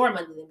to make more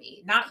money than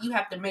me, not you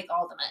have to make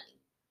all the money.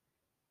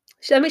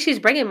 I mean, she's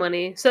bringing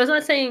money, so it's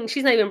not saying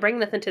she's not even bringing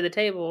nothing to the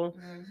table.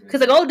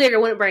 Because a Mm-hmm. gold digger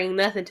wouldn't bring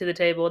nothing to the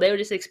table; they would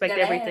just expect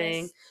That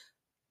everything.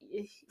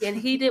 ass. And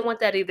he didn't want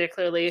that either,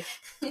 clearly.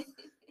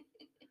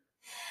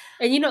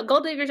 And you know,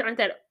 gold diggers aren't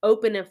that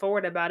open and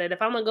forward about it.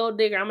 If I'm a gold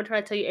digger, I'm gonna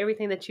try to tell you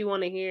everything that you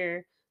want to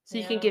hear, so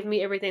you can Yeah. give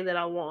me everything that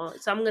I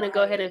want. So I'm gonna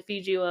go ahead Right. and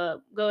feed you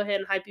up. Go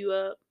ahead and hype you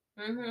up.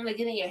 Mm-hmm. They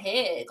get in your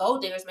head.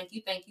 Gold diggers make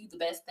you think you the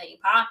best thing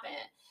popping.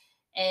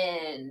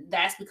 And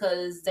that's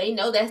because they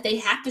know that they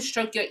have to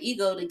stroke your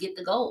ego to get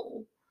the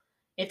gold.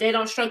 If they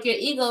don't stroke your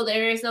ego,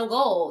 there is no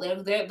gold.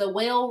 The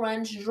well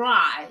runs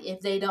dry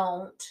if they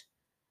don't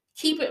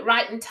keep it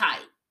right and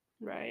tight.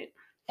 Right.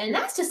 And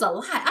that's just a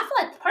lot. I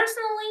feel like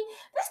personally,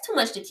 that's too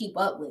much to keep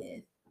up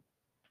with.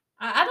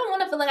 I don't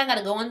want to feel like I got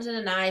to go under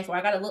the knife or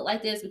I got to look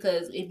like this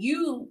because if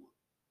you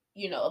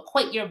know,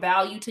 equate your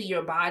value to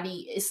your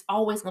body, it's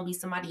always going to be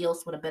somebody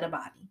else with a better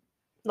body.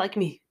 Like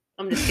me.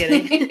 I'm just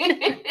kidding.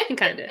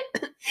 Kind of.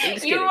 I'm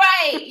just You're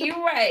kidding. right.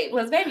 You're right.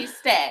 Was very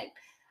stacked.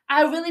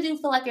 I really do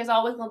feel like there's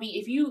always going to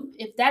be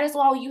if that is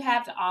all you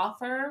have to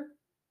offer,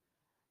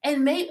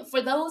 and maybe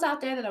for those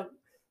out there that are,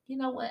 you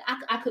know what,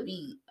 I could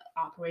be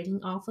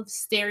operating off of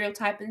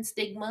stereotype and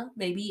stigma.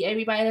 Maybe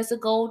everybody that's a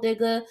gold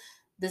digger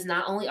does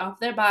not only offer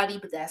their body,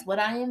 but that's what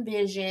I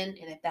envision.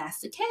 And if that's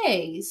the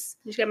case,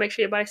 You just gotta make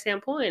sure your body's on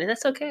point, and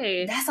that's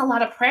okay. that's a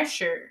lot of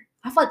pressure.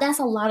 I feel like that's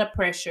a lot of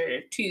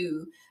pressure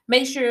to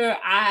make sure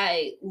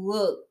I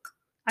look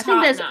I think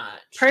top that's notch.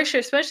 pressure,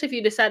 especially if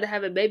you decide to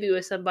have a baby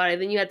with somebody.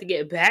 Then you have to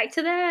get back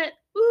to that.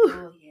 Ooh.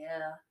 Oh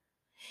yeah,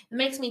 it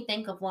makes me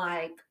think of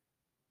like.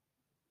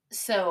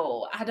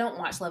 So I don't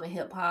watch Love and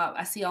Hip Hop.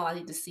 I see all I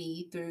need to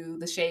see through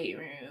the Shade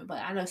Room, but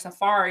I know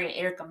Safari and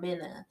Erica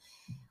Mena.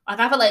 Like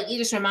I feel like it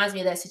just reminds me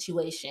of that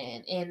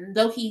situation. And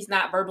though he's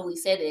not verbally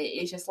said it,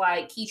 it's just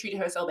like he treated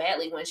her so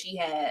badly when she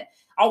had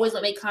always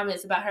like make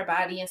comments about her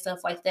body and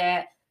stuff like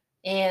that.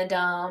 And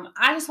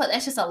I just like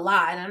that's just a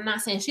lot. And I'm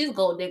not saying she's a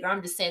gold digger.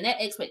 I'm just saying that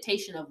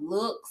expectation of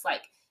looks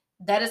like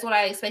that is what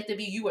I expect to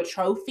be. You a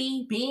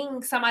trophy,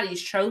 being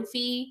somebody's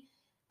trophy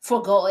for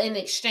gold in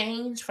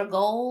exchange for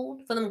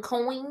gold for them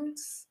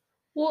coins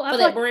Well, I for feel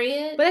that like,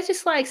 bread. but that's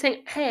just like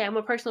saying, "Hey, I'm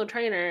a personal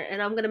trainer,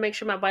 and I'm gonna make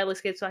sure my body looks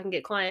good so I can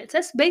get clients."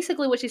 That's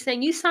basically what she's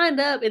saying. You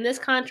signed up in this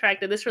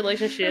contract of this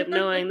relationship,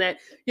 knowing that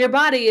your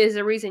body is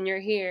the reason you're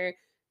here.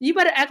 You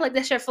better act like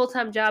that's your full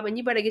time job, and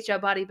you better get your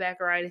body back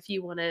right if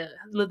you want to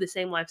live the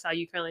same lifestyle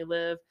you currently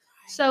live.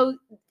 So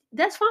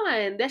that's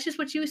fine. That's just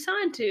what you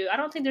signed to. I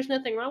don't think there's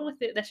nothing wrong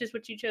with it. That's just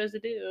what you chose to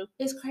do.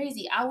 It's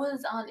crazy. I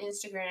was on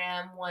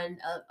Instagram one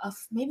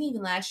maybe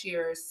even last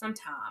year or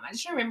sometime. I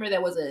just remember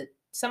there was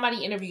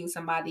somebody interviewed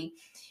somebody,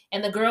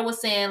 and the girl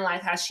was saying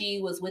like how she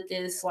was with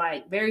this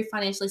like very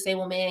financially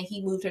stable man.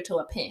 He moved her to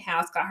a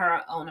penthouse, got her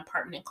own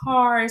apartment and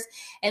cars,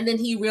 and then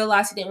he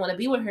realized he didn't want to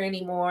be with her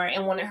anymore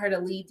and wanted her to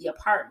leave the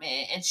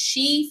apartment. And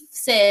she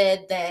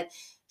said that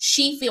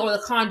or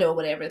the condo or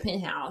whatever, the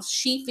penthouse,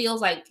 she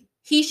feels like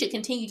he should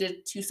continue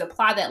to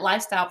supply that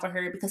lifestyle for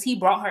her because he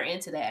brought her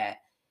into that.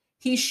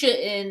 He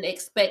shouldn't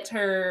expect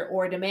her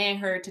or demand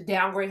her to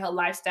downgrade her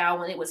lifestyle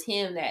when it was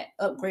him that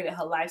upgraded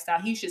her lifestyle.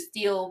 He should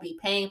still be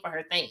paying for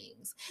her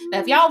things. Now,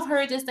 if y'all have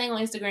heard this thing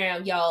on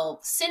Instagram, y'all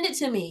send it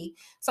to me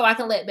so I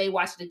can let Bae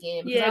watch it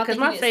again. Yeah, I don't because think he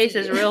my didn't face see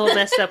is it. real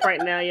messed up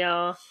right now,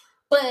 y'all.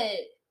 But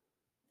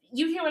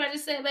you hear what I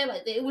just said, Bae?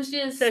 Like it was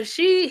just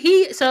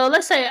So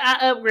let's say I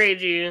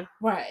upgrade you.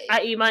 right.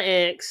 I eat my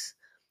ex.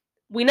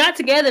 We not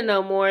together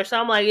no more. So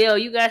I'm like, yo,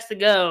 you got to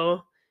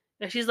go.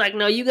 And she's like,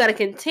 no, you got to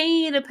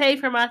continue to pay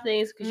for my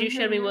things because you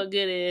showed me what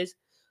good is.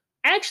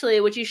 Actually,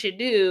 what you should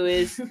do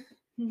is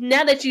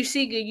now that you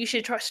see good, you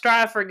should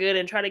strive for good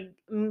and try to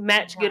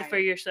match good for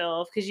Right.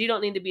 yourself because you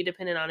don't need to be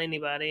dependent on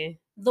anybody.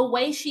 The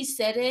way she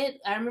said it,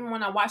 I remember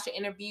when I watched the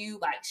interview,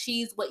 like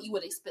she's what you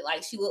would expect.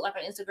 Like she looked like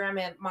an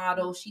Instagram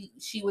model.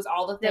 She was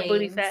all the That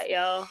booty things. fat,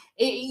 y'all.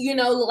 It,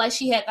 looked like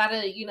she had got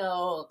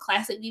a,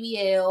 classic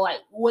BBL,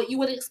 like what you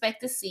would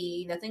expect to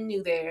see, nothing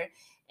new there.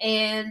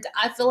 And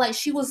I feel like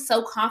she was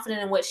so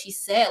confident in what she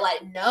said,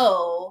 like,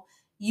 no,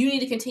 you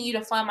need to continue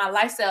to fund my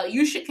lifestyle.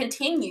 You should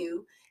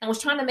continue. And was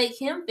trying to make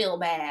him feel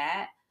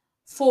bad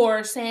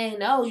for saying,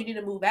 no, you need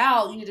to move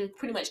out. You need to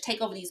pretty much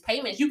take over these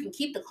payments. You can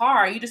keep the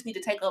car. You just need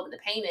to take over the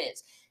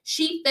payments.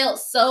 She felt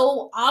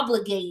so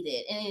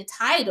obligated and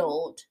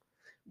entitled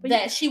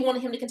that she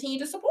wanted him to continue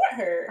to support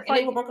her, and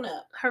they were broken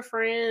up. Her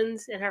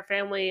friends and her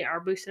family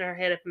are boosting her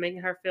head up and making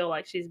her feel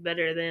like she's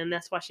better than.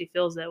 That's why she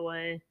feels that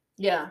way.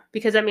 Yeah,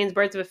 because that means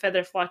birds of a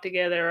feather flock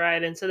together,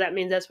 right? And so that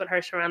means that's what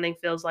her surrounding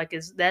feels like.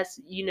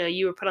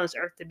 You were put on this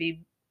earth to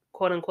be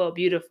quote unquote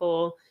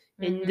beautiful,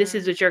 and this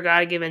is what your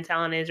God given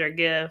talent is or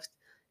gift.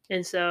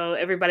 And so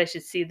everybody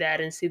should see that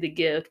and see the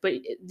gift. But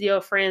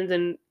your friends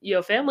and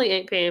your family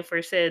ain't paying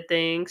for said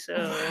things. So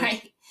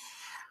right.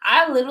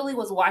 I literally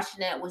was watching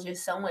that with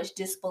just so much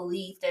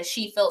disbelief that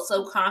she felt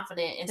so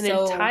confident and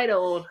so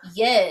entitled.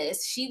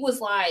 Yes, she was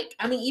like,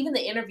 I mean, even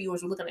the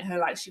interviewers were looking at her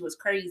like she was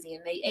crazy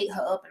and they ate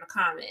her up in the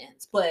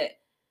comments. But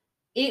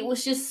it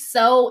was just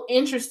so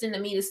interesting to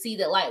me to see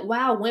that, like,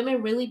 wow,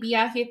 women really be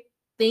out here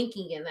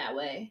thinking in that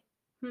way.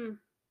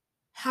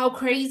 How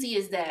crazy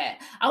is that?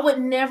 I would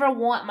never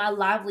want my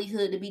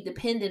livelihood to be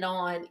dependent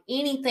on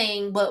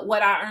anything but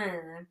what I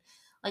earn.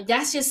 Like,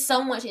 that's just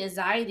so much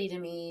anxiety to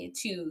me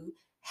to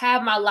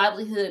have my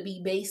livelihood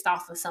be based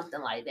off of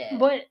something like that.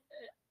 But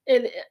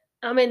it,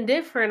 I'm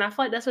indifferent. I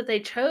feel like that's what they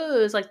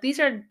chose. Like these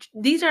are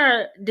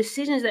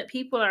decisions that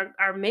people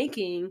are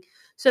making.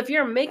 So if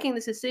you're making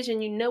this decision,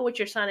 you know what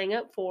you're signing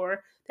up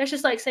for. That's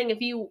just like saying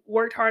if you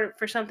worked hard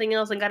for something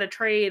else and got a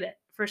trade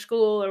for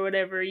school or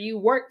whatever, you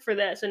worked for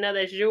that, so now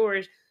that's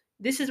yours.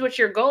 This is what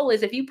your goal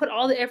is. If you put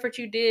all the effort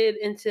you did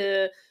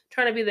into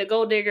trying to be the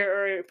gold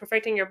digger or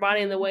perfecting your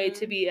body in the way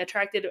to be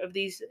attracted of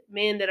these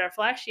men that are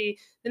flashy,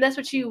 then that's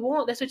what you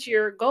want. That's what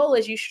your goal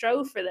is. You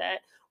strove for that.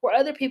 Where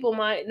other people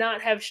might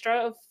not have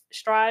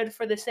strived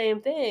for the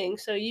same thing.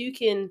 So you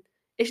can.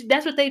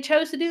 That's what they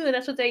chose to do, and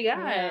that's what they got.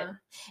 Yeah.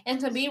 And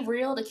to be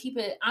real, to keep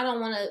it, I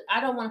don't want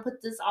to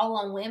put this all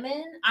on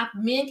women.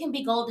 Men can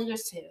be gold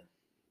diggers too.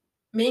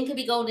 Men can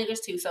be gold diggers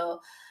too. So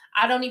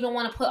I don't even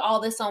want to put all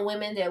this on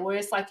women that where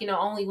it's like,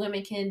 only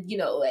women can,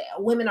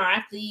 women are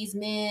after these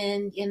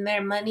men and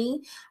their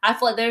money. I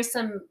feel like there's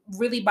some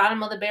really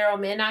bottom of the barrel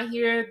men out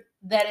here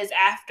that is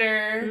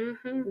after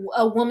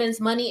a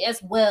woman's money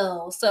as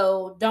well.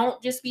 So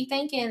don't just be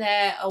thinking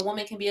that a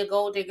woman can be a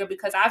gold digger,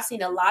 because I've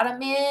seen a lot of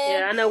men.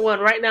 Yeah, I know one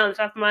right now on the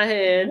top of my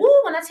head.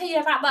 Woo, when I tell you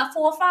I got about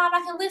 4 or 5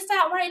 I can list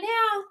out right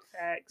now.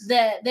 Facts.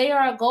 That they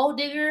are a gold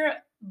digger,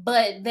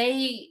 but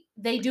they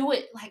do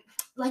it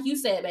like you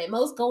said, babe.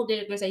 Most gold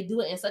diggers, they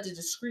do it in such a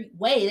discreet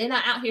way. They're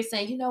not out here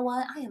saying, you know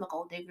what, I am a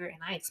gold digger and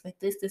I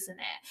expect this, and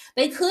that.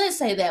 They could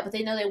say that, but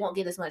they know they won't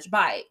get as much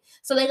bite.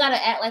 So they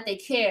gotta act like they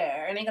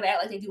care, and they gotta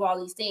act like they do all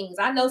these things.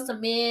 I know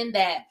some men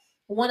that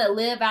want to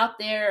live out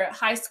their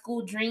high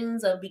school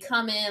dreams of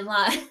becoming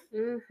like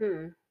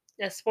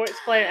a sports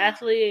player,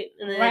 athlete,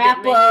 and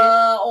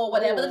rapper or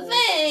whatever the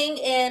thing,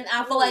 and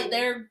I feel like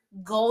they're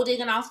gold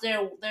digging off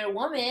their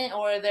woman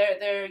or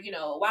their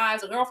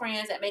wives or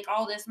girlfriends that make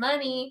all this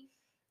money,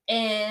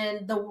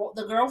 and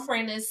the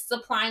girlfriend is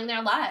supplying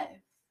their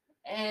life.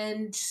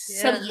 And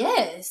so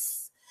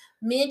yes,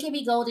 men can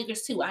be gold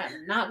diggers too. I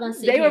am not gonna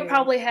say they were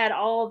probably had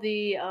all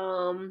the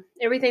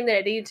everything that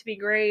it needed to be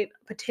great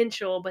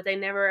potential, but they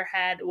never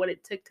had what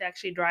it took to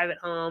actually drive it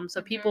home.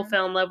 So people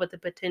fell in love with the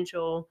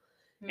potential.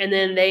 And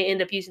then they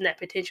end up using that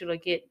potential to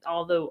get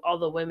all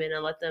the women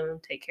and let them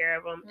take care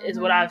of them, is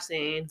what I've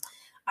seen.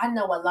 I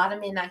know a lot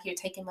of men out here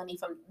taking money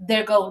from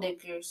their gold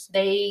diggers.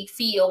 They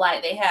feel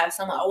like they have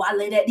someone, I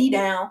lay that D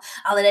down.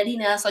 I lay that D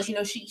down. So, she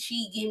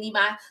give me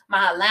my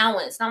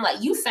allowance. And I'm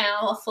like, you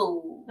sound a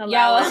fool.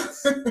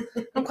 Allowance.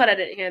 Y'all. I'm glad I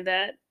didn't hear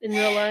that in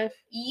real life.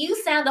 You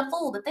sound a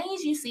fool. The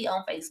things you see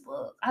on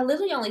Facebook, I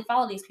literally only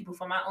follow these people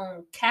for my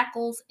own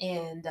cackles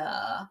and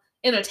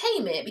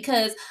entertainment,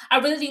 because I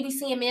really do be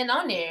seeing men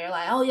on there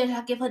like, oh yeah,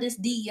 I give her this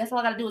D. That's all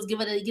I gotta do is give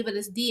her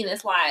this D, and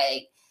it's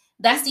like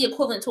that's the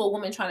equivalent to a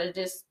woman trying to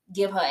just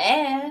give her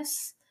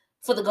ass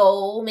for the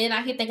gold. Men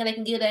out here thinking they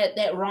can get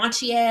that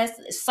raunchy ass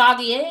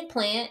soggy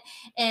eggplant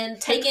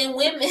and taking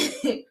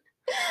women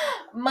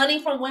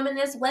money from women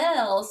as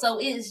well. So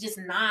it's just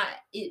not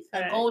a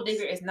gold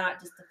digger is not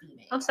just a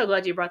female. I'm so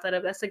glad you brought that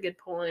up. That's a good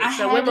point.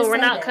 So women, we're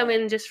not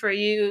coming just for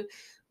you.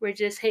 We're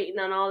just hating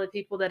on all the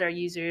people that are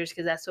users,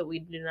 because that's what we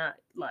do not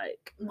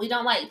like. We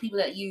don't like people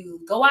that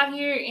use. Go out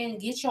here and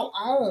get your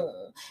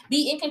own.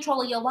 Be in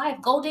control of your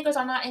life. Gold diggers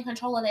are not in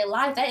control of their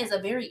life. That is a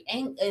very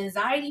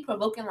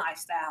anxiety-provoking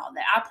lifestyle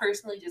that I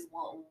personally just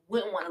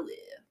wouldn't want to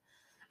live.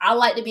 I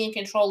like to be in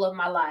control of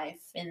my life,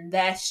 and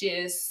that's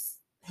just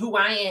who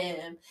I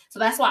am. So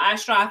that's why I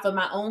strive for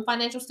my own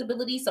financial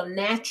stability. So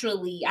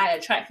naturally, I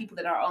attract people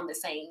that are on the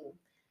same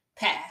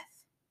path.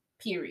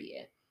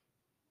 Period.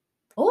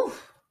 Ooh.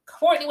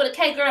 Courtney with a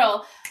K,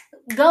 girl,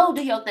 go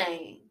do your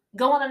thing.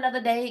 Go on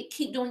another date.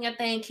 Keep doing your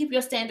thing. Keep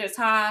your standards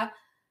high.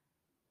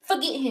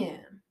 Forget him.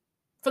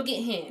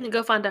 And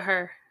go find a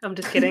her. I'm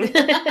just kidding. You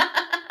can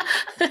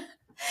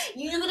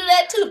do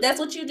that too. If that's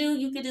what you do,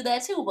 you can do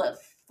that too. But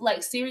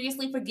like,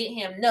 seriously, forget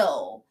him.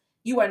 No,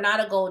 you are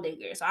not a gold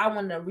digger. So I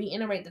want to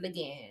reiterate that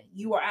again.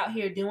 You are out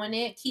here doing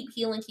it. Keep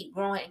healing, keep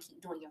growing, and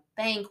keep doing your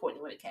thing,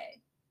 Courtney with a K.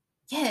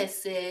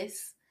 Yes,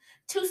 sis.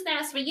 2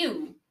 snaps for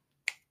you.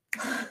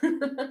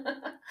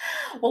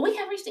 Well, we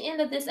have reached the end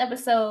of this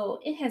episode.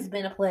 It has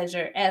been a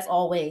pleasure, as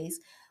always.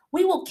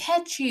 We will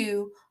catch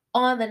you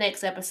on the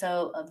next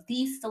episode of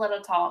the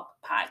Stiletto Talk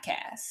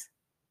podcast.